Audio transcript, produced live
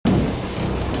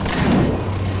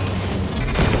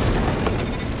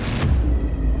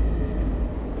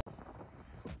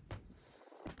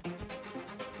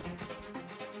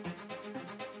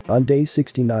On day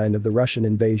 69 of the Russian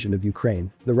invasion of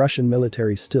Ukraine, the Russian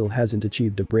military still hasn't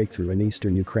achieved a breakthrough in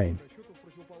eastern Ukraine.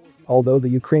 Although the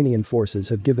Ukrainian forces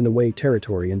have given away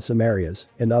territory in some areas,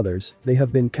 in others, they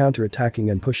have been counterattacking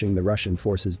and pushing the Russian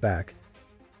forces back.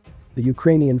 The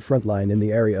Ukrainian front line in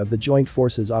the area of the Joint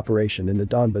Forces operation in the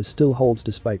Donbas still holds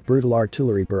despite brutal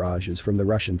artillery barrages from the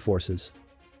Russian forces.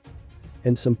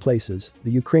 In some places,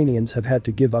 the Ukrainians have had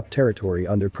to give up territory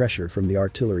under pressure from the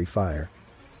artillery fire.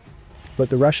 But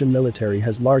the Russian military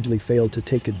has largely failed to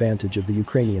take advantage of the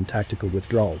Ukrainian tactical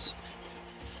withdrawals.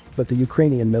 But the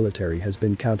Ukrainian military has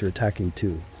been counterattacking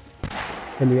too.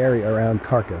 In the area around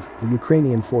Kharkiv, the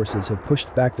Ukrainian forces have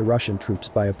pushed back the Russian troops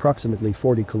by approximately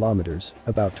 40 kilometers,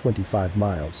 about 25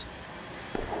 miles.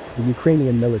 The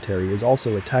Ukrainian military is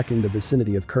also attacking the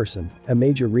vicinity of Kherson, a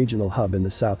major regional hub in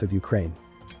the south of Ukraine.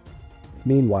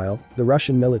 Meanwhile, the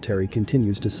Russian military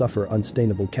continues to suffer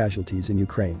unsustainable casualties in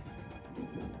Ukraine.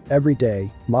 Every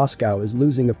day, Moscow is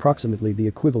losing approximately the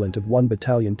equivalent of 1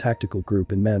 battalion tactical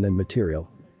group in men and material.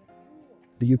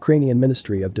 The Ukrainian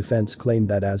Ministry of Defense claimed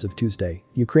that as of Tuesday,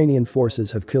 Ukrainian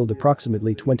forces have killed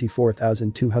approximately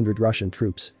 24,200 Russian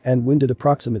troops and wounded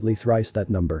approximately thrice that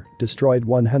number, destroyed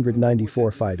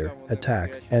 194 fighter,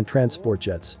 attack, and transport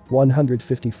jets,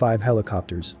 155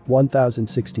 helicopters,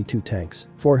 1,062 tanks,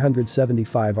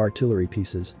 475 artillery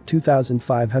pieces,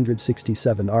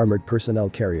 2,567 armored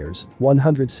personnel carriers,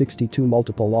 162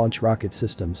 multiple launch rocket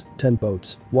systems, 10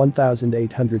 boats,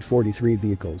 1,843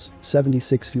 vehicles,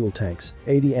 76 fuel tanks,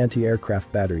 80 anti-aircraft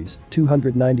batteries,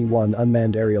 291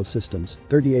 unmanned aerial systems,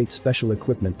 38 special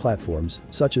equipment platforms,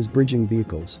 such as bridging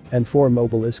vehicles, and 4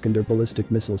 mobile Iskander ballistic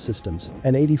missile systems,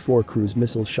 and 84 cruise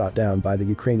missiles shot down by the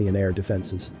Ukrainian air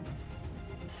defenses.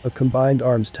 A combined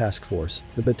arms task force,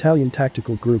 the battalion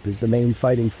tactical group is the main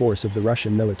fighting force of the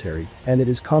Russian military, and it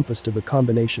is composed of a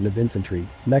combination of infantry,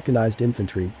 mechanized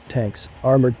infantry, tanks,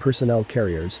 armored personnel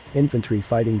carriers, infantry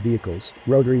fighting vehicles,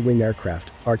 rotary wing aircraft,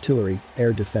 artillery,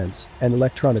 air defense, and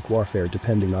electronic warfare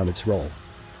depending on its role.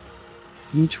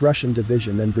 Each Russian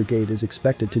division and brigade is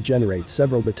expected to generate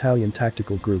several battalion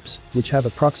tactical groups, which have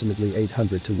approximately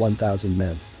 800 to 1,000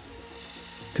 men.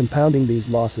 Compounding these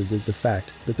losses is the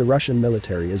fact that the Russian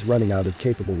military is running out of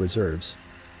capable reserves.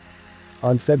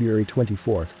 On February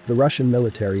 24, the Russian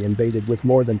military invaded with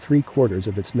more than 3/4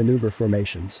 of its maneuver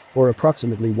formations, or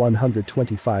approximately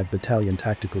 125 battalion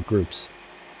tactical groups.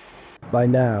 By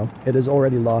now, it has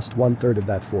already lost 1/3 of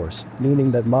that force,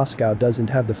 meaning that Moscow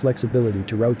doesn't have the flexibility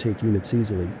to rotate units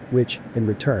easily, which, in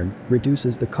return,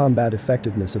 reduces the combat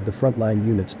effectiveness of the frontline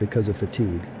units because of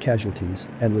fatigue, casualties,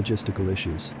 and logistical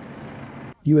issues.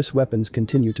 US weapons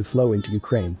continue to flow into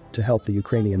Ukraine to help the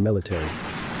Ukrainian military.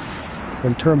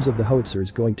 In terms of the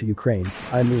howitzers going to Ukraine,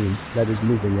 I mean, that is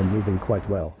moving quite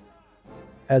well.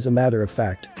 As a matter of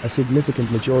fact, a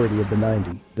significant majority of the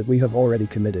 90 that we have already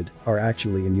committed are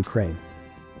actually in Ukraine.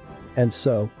 And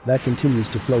so, that continues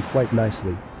to flow quite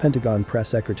nicely, Pentagon Press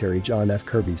Secretary John F.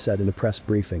 Kirby said in a press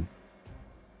briefing.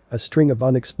 A string of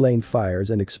unexplained fires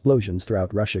and explosions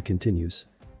throughout Russia continues.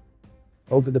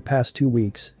 Over the past 2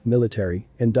 weeks, military,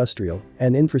 industrial,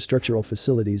 and infrastructural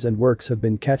facilities and works have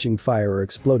been catching fire or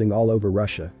exploding all over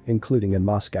Russia, including in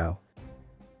Moscow.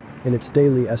 In its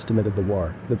daily estimate of the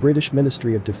war, the British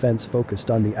Ministry of Defense focused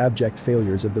on the abject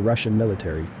failures of the Russian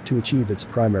military to achieve its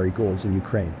primary goals in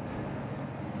Ukraine.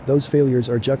 Those failures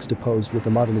are juxtaposed with the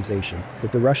modernization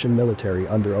that the Russian military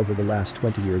underwent over the last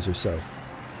 20 years or so.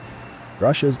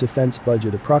 Russia's defense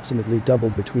budget approximately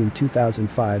doubled between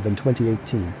 2005 and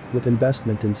 2018, with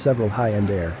investment in several high-end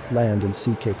air, land and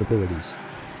sea capabilities.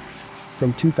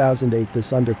 From 2008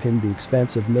 this underpinned the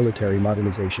expansive military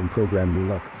modernization program New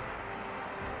Look.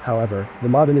 However,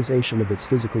 the modernization of its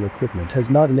physical equipment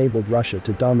has not enabled Russia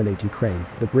to dominate Ukraine,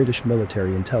 the British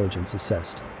military intelligence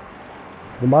assessed.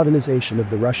 The modernization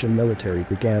of the Russian military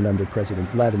began under President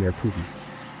Vladimir Putin.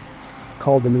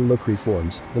 Called the New Look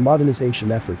reforms, the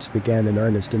modernization efforts began in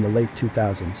earnest in the late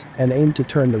 2000s and aimed to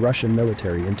turn the Russian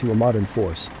military into a modern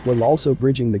force, while also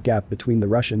bridging the gap between the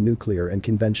Russian nuclear and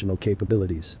conventional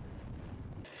capabilities.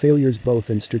 Failures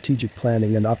both in strategic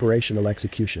planning and operational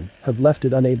execution have left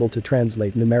it unable to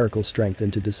translate numerical strength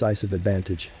into decisive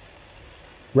advantage.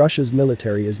 Russia's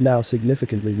military is now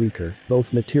significantly weaker,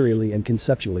 both materially and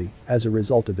conceptually, as a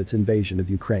result of its invasion of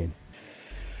Ukraine.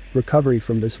 Recovery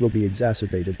from this will be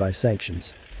exacerbated by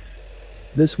sanctions.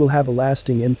 This will have a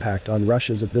lasting impact on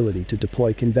Russia's ability to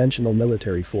deploy conventional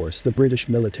military force, the British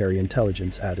military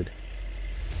intelligence added.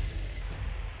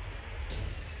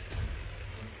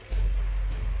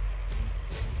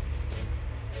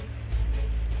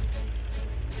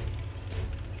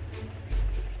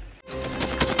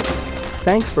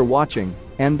 Thanks for watching,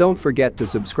 and don't forget to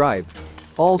subscribe.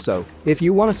 Also, if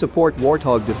you want to support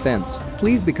Warthog Defense,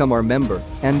 please become our member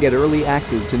and get early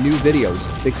access to new videos,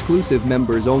 exclusive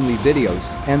members-only videos,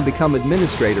 and become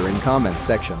administrator in comment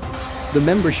section. The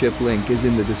membership link is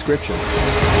in the description.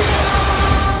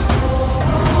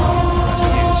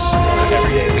 Rescues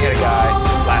every day. We had a guy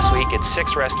last week at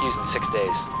 6 rescues in 6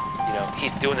 days. You know,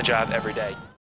 he's doing the job every day.